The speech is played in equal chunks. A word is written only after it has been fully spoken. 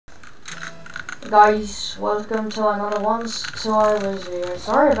Guys, welcome to another one's to I was here.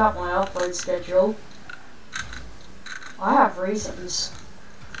 Sorry about my upload schedule. I have reasons.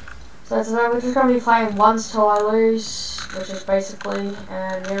 So today we're just gonna be playing Once Till I Lose, which is basically,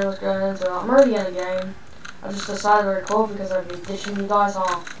 and yeah, let's go into it. I'm already in the game. I just decided to record because I've been dishing you guys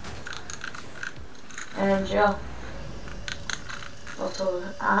off. And yeah, got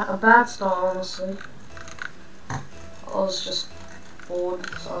to a bad start honestly. I was just bored,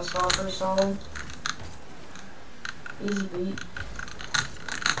 so I started freestyling. Easy beat.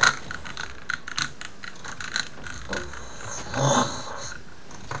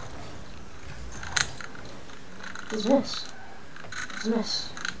 He's missed. He's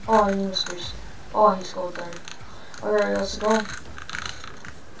missed. Oh, he missed. Oh, he scored there. Alright, let's go.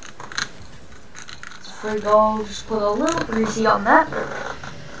 It's a free goal. Just put a little greasy on that.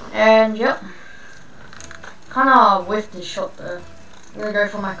 And yep. Kinda whiffed his shot there. I'm gonna go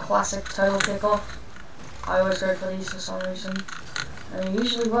for my classic total kickoff. I always go for these for some reason. And they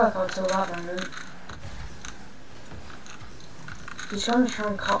usually work until that moment. He's gonna try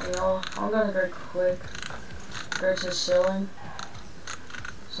and cut me off. I'm gonna go quick. Go to the ceiling.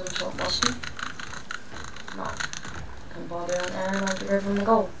 Some shot busty. No. Can't bother on and I have to go for the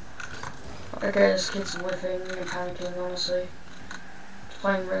goal. Okay, this kid's whiffing and panicking honestly. Just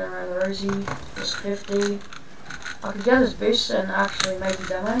playing right around the rosy. Just 50. I could get his boost and actually maybe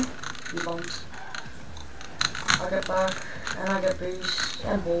demo. He bumped. I get back, and I get boost,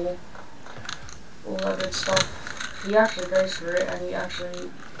 and ball. All that good stuff. He actually goes for it, and he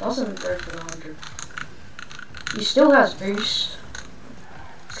actually doesn't go for the 100. He still has boost.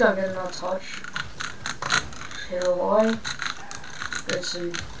 He's gonna get another touch. Hit a Y. Go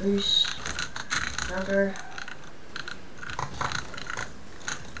to boost. Another.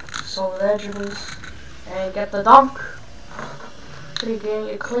 Solid edgeables. And get the dunk. Pretty getting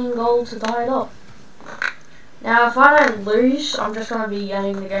a clean goal to tie it up. Now, if I don't lose, I'm just going to be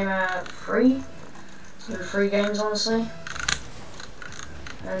ending the game at 3. So 3 games, honestly.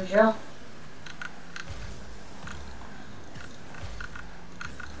 And yeah.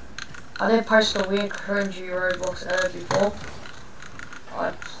 I did post a weird cringy Roblox edit before.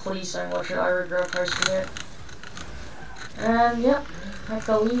 Please don't watch it, I regret posting it. And yep, take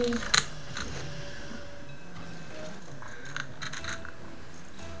the lead.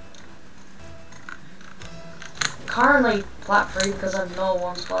 Currently flat free because I have no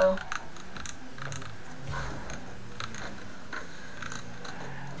one spoil.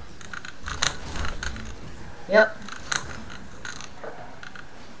 Yep.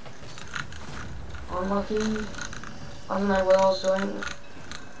 Unlucky. I don't know what I was doing.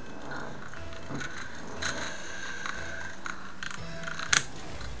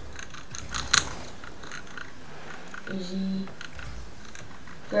 Easy.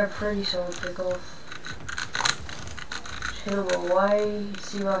 Got a pretty solid kickoff. Hit him away,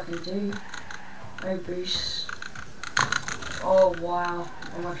 see what I can do. No boost. Oh wow,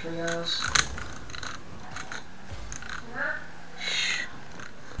 I'm actually yours.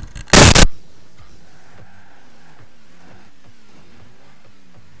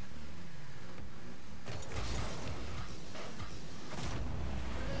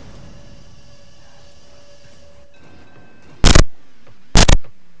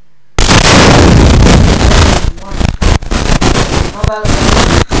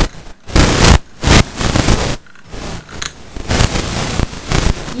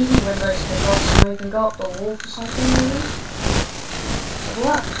 Easy when those kickoffs, so we can go up the wall for something maybe? Good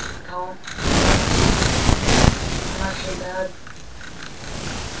luck. Can't. I'm actually bad.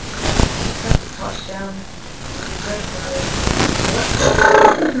 Take the touchdown. Great play.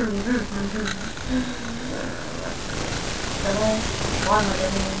 Double. Why am I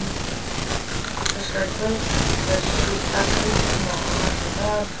getting in? Just very quick. There's 2 tackles. Not actually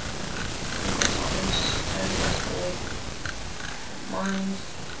bad. And that's cool. Mine.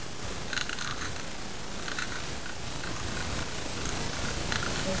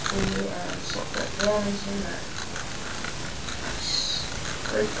 50 and slot that down into that. Nice.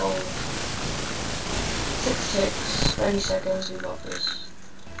 Great goal. 6-6. 30 seconds, we got this.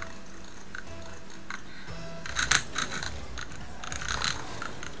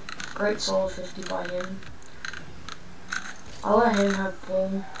 Great solid 50 by him. I'll let him have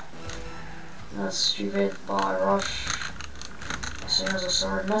ball. That's stupid, but I rush. As soon as I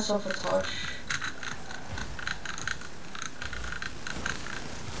saw it mess up a touch.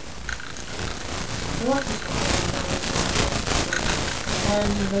 What is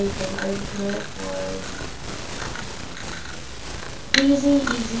and they can open it for easy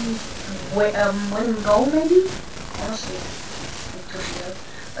win goal maybe? Honestly, I'm pushing it.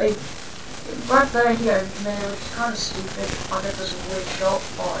 right there he opened it, which is kind of stupid. I get this weird shot,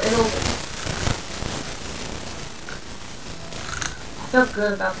 but it'll do. I felt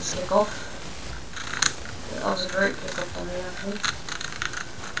good about this kickoff. That was a great kickoff for me, actually.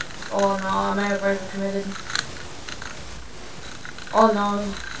 Oh no, I may have overcommitted. Oh no,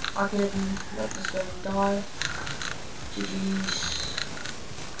 I can let this game die. GG's.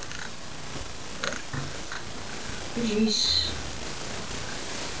 GG's.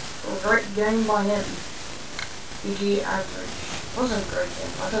 A great game by him. GG average. Wasn't a great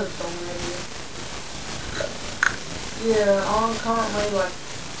game. I could have dominated it. Yeah, I'm currently like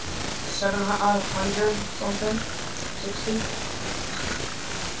 700 something. 60.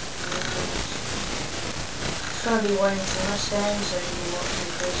 Just gonna be waiting for the next game so you can watch me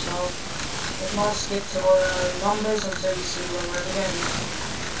for yourself. It might skip to numbers until you see when we're again.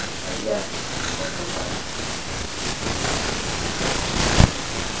 But yeah, welcome back.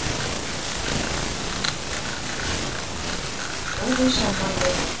 Let me do something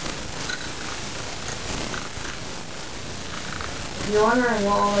good. If you're wondering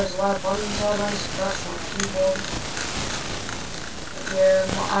what all those loud buttons are, that's my keyboard. Yeah,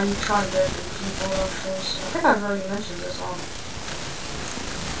 I'm trying to get the keyboard actually. I think I've already mentioned this on.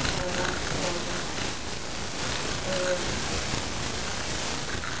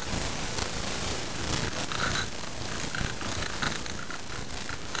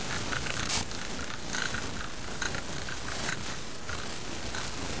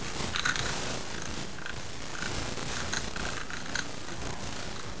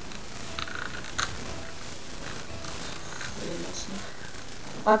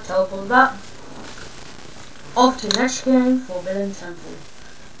 I teleported that. Off to the next game, Forbidden Temple.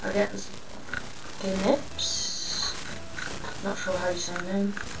 Against Gnips. Not sure how you say the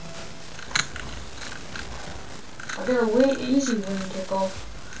name. I get a weird easy win kickoff.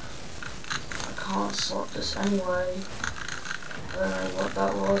 I can't slot this anyway. I don't know what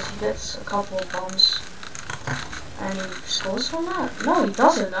that was. He gets a couple of bombs. And he scores from that? No, he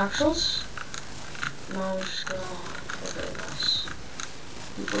doesn't actually. No, I'm just gonna get it nice.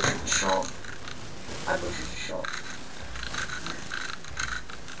 He butchered the shot. I butchered the shot.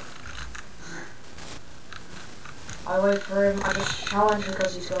 I wait for him. I just challenge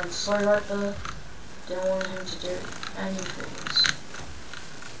because he's going slow right there. Didn't want him to do anything.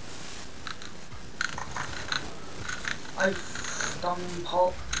 I done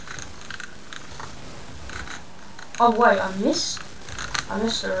pop. Oh wait, I missed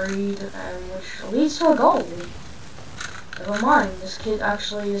a read, which leads to a goal. Never mind, this kid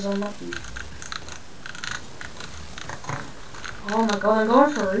actually is unlucky. Oh my god, I'm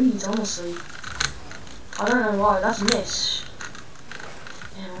going for reads, honestly. I don't know why, that's miss.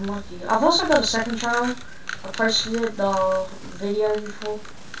 Yeah, unlucky. I've also got a second channel. I posted it, the video before.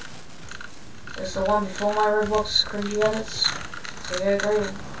 It's the one before my Roblox cringy edits. So yeah, go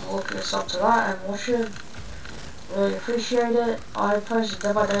look this up to that and watch it. Really appreciate it. I posted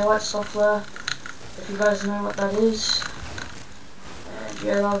Dead by Daylight stuff there. If you guys know what that is. And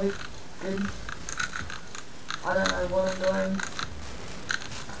yeah, that'll be good. I don't know what I'm doing.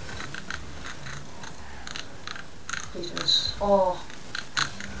 Please miss. Oh.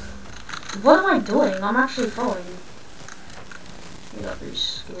 What am I doing? I'm actually throwing. Give me that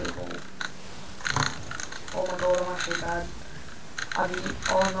boost. Give me the ball. Oh my god, I'm actually bad.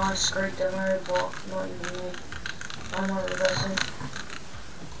 Oh nice, great demo, but not even me. I'm not reversing.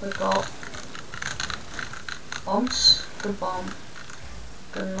 Quick up. Bumps. Good bump.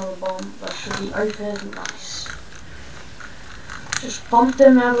 Got another bump. That should be open. Nice. Just bumped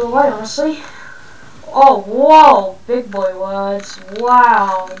him out of the way, honestly. Oh, whoa! Big boy words.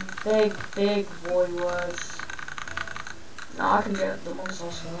 Wow. Big boy words. No, I can get the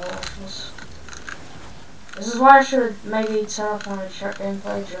monsters for that, actually. This is why I should maybe turn off my chat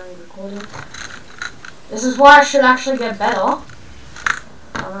gameplay during recording. This is why I should actually get better.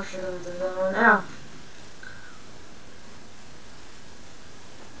 I'm actually going to do that right now.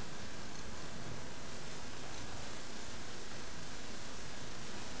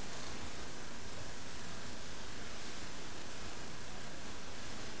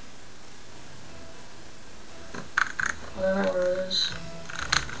 I don't know where it is.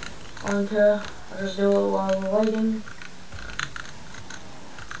 I don't care. I just do it while we're waiting.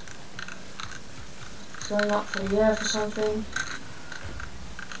 It's going up for the air for something.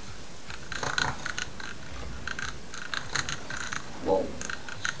 Whoa.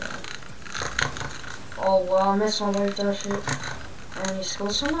 Oh well, I missed my way with that shit. And he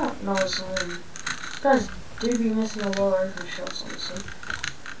scores from that? No, it's not him. These guys do be missing a lot of open shots, honestly.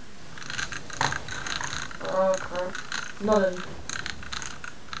 Oh crap. Not in. Nice.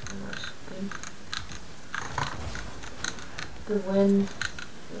 Good. Good win.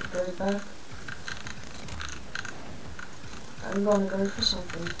 It goes back. I'm gonna go for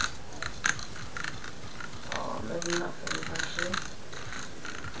something. Oh, maybe nothing actually.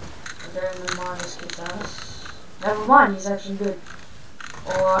 Okay, never mind, this kid's ass. Never mind, he's actually good.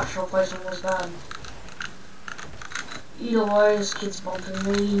 Oh, actual placement was bad. Either way, this kid's bumping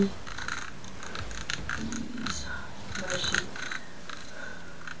me. Please. Mercy.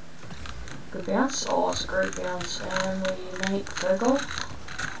 Good bounce. Oh, it's a great bounce. And we make third goal.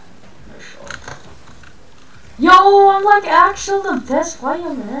 No shot. Yo, I'm like actually the best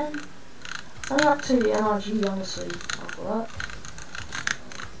player, man. I'm up to the NRG, honestly. After that.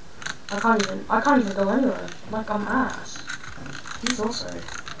 I can't even go anywhere. Like I'm ass. He's also.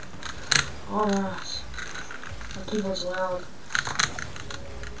 Oh, I'm ass. My keyboard's loud.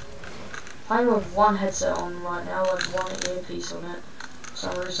 I have one headset on right now, like one earpiece on it. For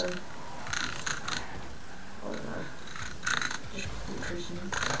some reason. I don't know. Just increasing.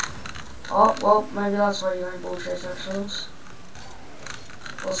 Oh, well, maybe that's why you ain't bullshit ourselves.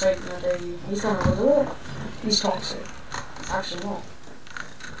 Or Satan, I dare you. He's gonna do it. He's toxic. Actually not.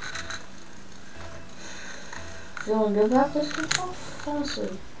 Feeling good about this kickoff,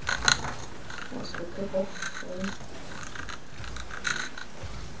 honestly. That's a good kickoff.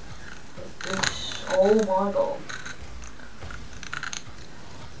 Oh my god.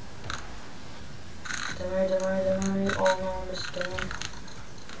 Demo. Oh no, I missed the one.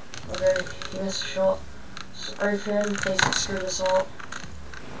 Okay, he missed a shot. Open, please don't screw this up.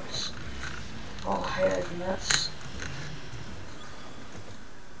 Oh, I hate open nets.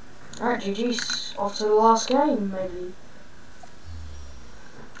 Alright, GG's. Off to the last game, maybe.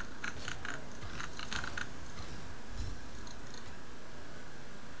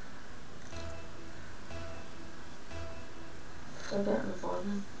 Still getting the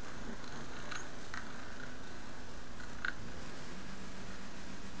bottom.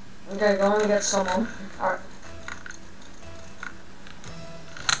 Okay, go and get someone. Alright.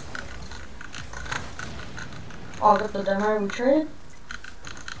 Oh, I got the demo we traded.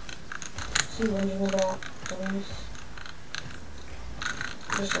 See what you about demos.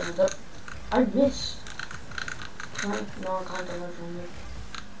 Just ended up. I missed. Right? No, I can't demo from you.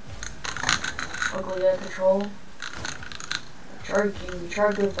 Ugly air control. Joking,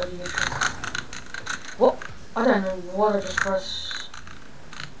 try good buddy. What? I don't know what I just pressed.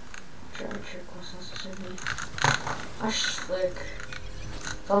 Try to check what's necessary. I slick.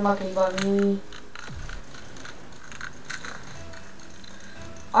 It's unlucky by me.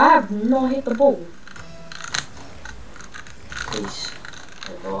 I have not hit the ball. Please.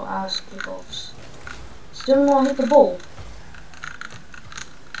 I will ask kickoffs. Still not hit the ball.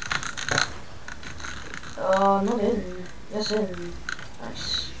 Not in. Yes, in.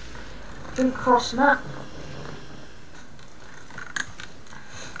 Nice. Good cross map.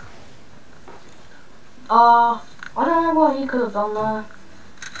 I don't know what he could have done there.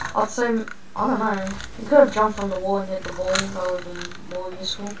 I'd say, I don't know. He could have jumped on the wall and hit the ball. That would have been more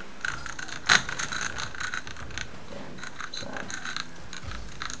useful. Damn, sad.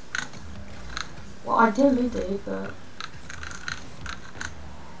 Well, I did meet the hit that.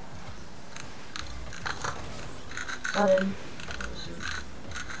 That in.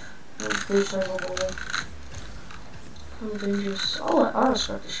 Boost over the wall. I'm dangerous. Oh, I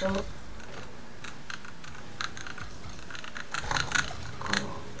respect the shot.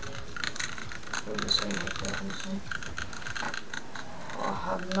 Oh, I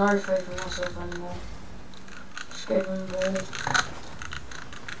have no faith in myself anymore. Just gave him the ball.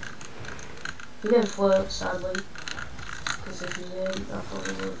 He didn't flirt, sadly. Because if he did, I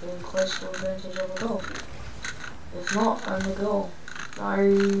probably would have been close to advantage of a goal. If not, I'm the goal. No.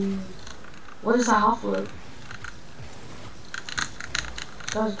 What is that half flip?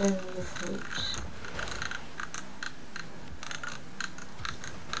 This guy's doing new flips.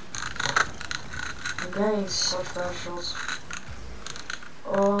 I'm getting such bad shots.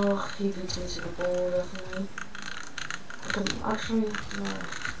 Oh, he beats me to the ball, definitely. I can actually, no.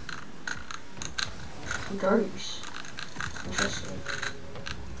 He goes. Interesting.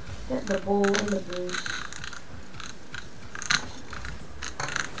 Get the ball in the boost.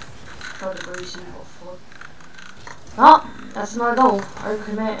 Try to greasy or flip. No, that's not a goal.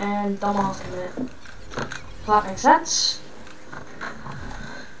 Overcommit and dumbass commit. Does that make sense?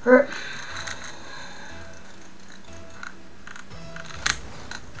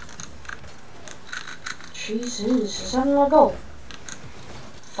 Jesus, is that not a goal?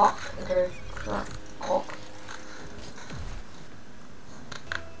 Fuck, okay. Crap. Cock.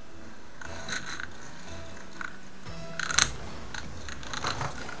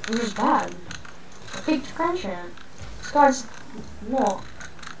 It was bad. I picked Crunchant. guy's not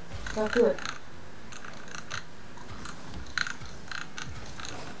that good.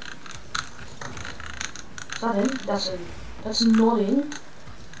 Is that in? That's not in.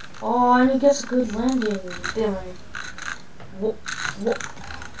 Oh, and he gets a good landing. Damn it. What?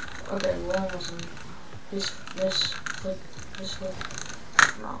 Okay, well, listen. This, click, this, click.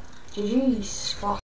 No. GG's. Fuck.